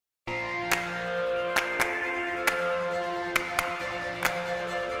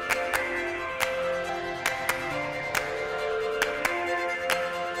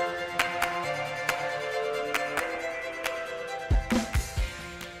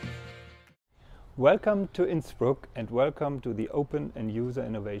Welcome to Innsbruck and welcome to the Open and User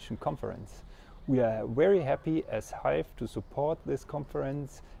Innovation Conference. We are very happy as Hive to support this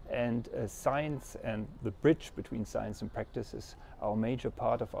conference, and science and the bridge between science and practice is our major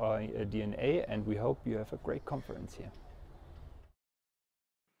part of our DNA, and we hope you have a great conference here.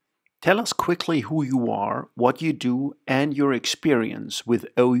 Tell us quickly who you are, what you do, and your experience with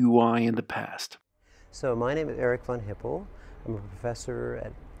OUI in the past. So my name is Eric von Hippel. I'm a professor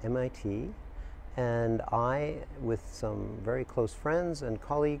at MIT, and I, with some very close friends and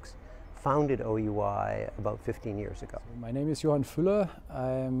colleagues, founded OUI about 15 years ago. My name is Johann Füller.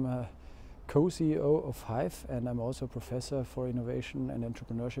 I'm co-CEO of Hive, and I'm also a professor for innovation and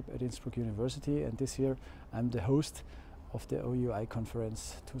entrepreneurship at Innsbruck University, and this year I'm the host of the OUI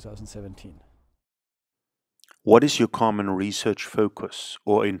conference 2017. What is your common research focus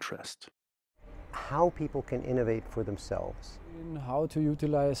or interest? How people can innovate for themselves. In how to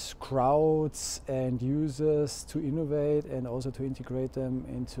utilize crowds and users to innovate and also to integrate them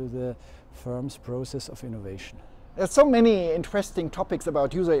into the firm's process of innovation. There's so many interesting topics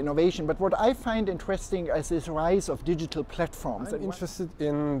about user innovation, but what I find interesting is this rise of digital platforms. I'm interested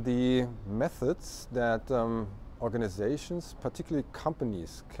in the methods that organizations, particularly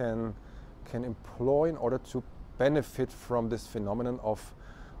companies, can employ in order to benefit from this phenomenon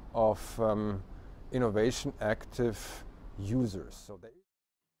of innovation active users.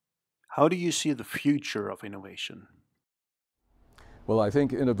 How do you see the future of innovation? Well, I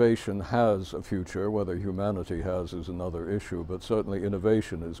think innovation has a future. Whether humanity has is another issue, but certainly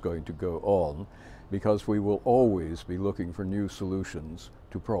innovation is going to go on because we will always be looking for new solutions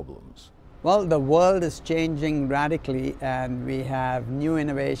to problems. Well, the world is changing radically, and we have new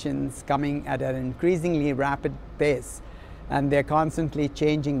innovations coming at an increasingly rapid pace, and they're constantly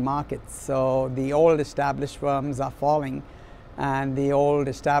changing markets. So the old established firms are falling, and the old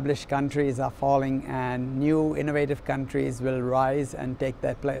established countries are falling, and new innovative countries will rise and take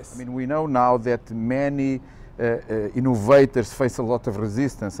their place. I mean, we know now that many innovators face a lot of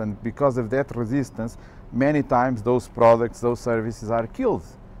resistance, and because of that resistance, many times those products, those services are killed.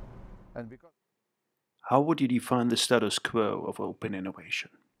 How would you define the status quo of open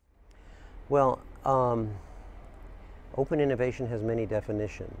innovation? Well, open innovation has many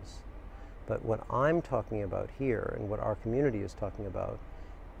definitions, but what I'm talking about here and what our community is talking about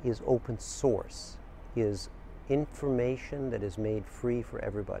is open source, is information that is made free for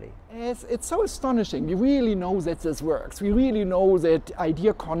everybody. It's so astonishing. We really know that this works. We really know that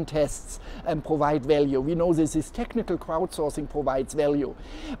idea contests provide value. We know that this technical crowdsourcing provides value.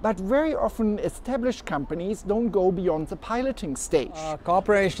 But very often established companies don't go beyond the piloting stage.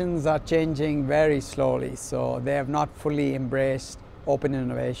 Corporations are changing very slowly, so they have not fully embraced open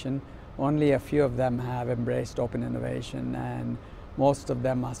innovation. Only a few of them have embraced open innovation, and most of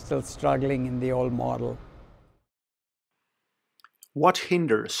them are still struggling in the old model. What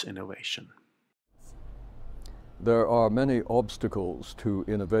hinders innovation? There are many obstacles to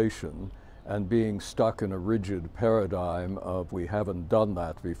innovation, and being stuck in a rigid paradigm of we haven't done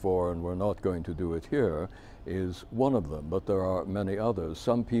that before and we're not going to do it here is one of them, but there are many others.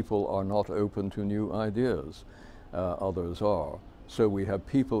 Some people are not open to new ideas, others are. So we have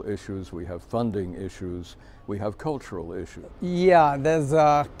people issues, we have funding issues, we have cultural issues. Yeah, there's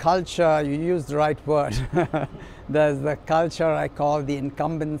a culture, you used the right word. There's the culture I call the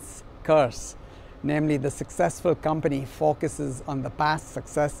incumbent's curse. Namely, the successful company focuses on the past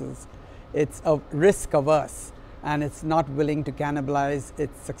successes. It's a risk averse, and it's not willing to cannibalize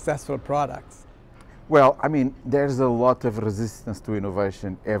its successful products. Well, I mean, there's a lot of resistance to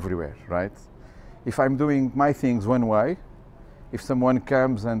innovation everywhere, right? If I'm doing my things one way, if someone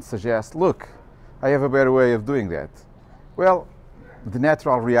comes and suggests, look, I have a better way of doing that, well, the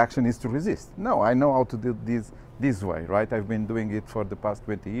natural reaction is to resist. No, I know how to do this way, right? I've been doing it for the past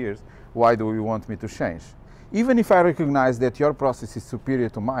 20 years. Why do you want me to change? Even if I recognize that your process is superior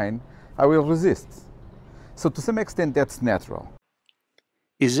to mine, I will resist. So to some extent, that's natural.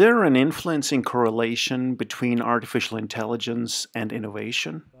 Is there an influencing correlation between artificial intelligence and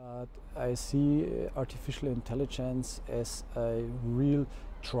innovation? I see artificial intelligence as a real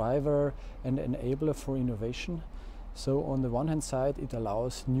driver and enabler for innovation. So on the one hand side, it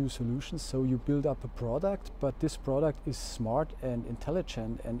allows new solutions. So you build up a product, but this product is smart and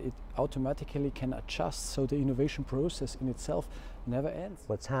intelligent, and it automatically can adjust. So the innovation process in itself never ends.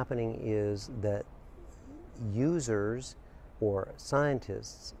 What's happening is that users or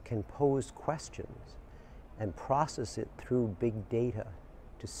scientists can pose questions and process it through big data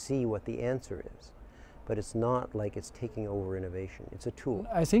to see what the answer is. but it's not like it's taking over innovation. It's a tool.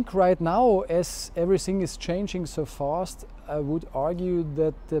 I think right now, as everything is changing so fast, I would argue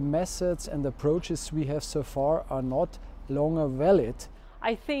that the methods and approaches we have so far are not longer valid.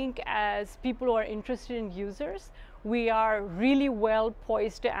 I think as people who are interested in users, we are really well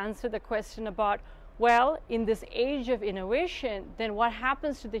poised to answer the question about, well, in this age of innovation, then what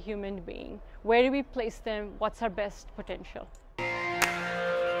happens to the human being? Where do we place them? What's our best potential?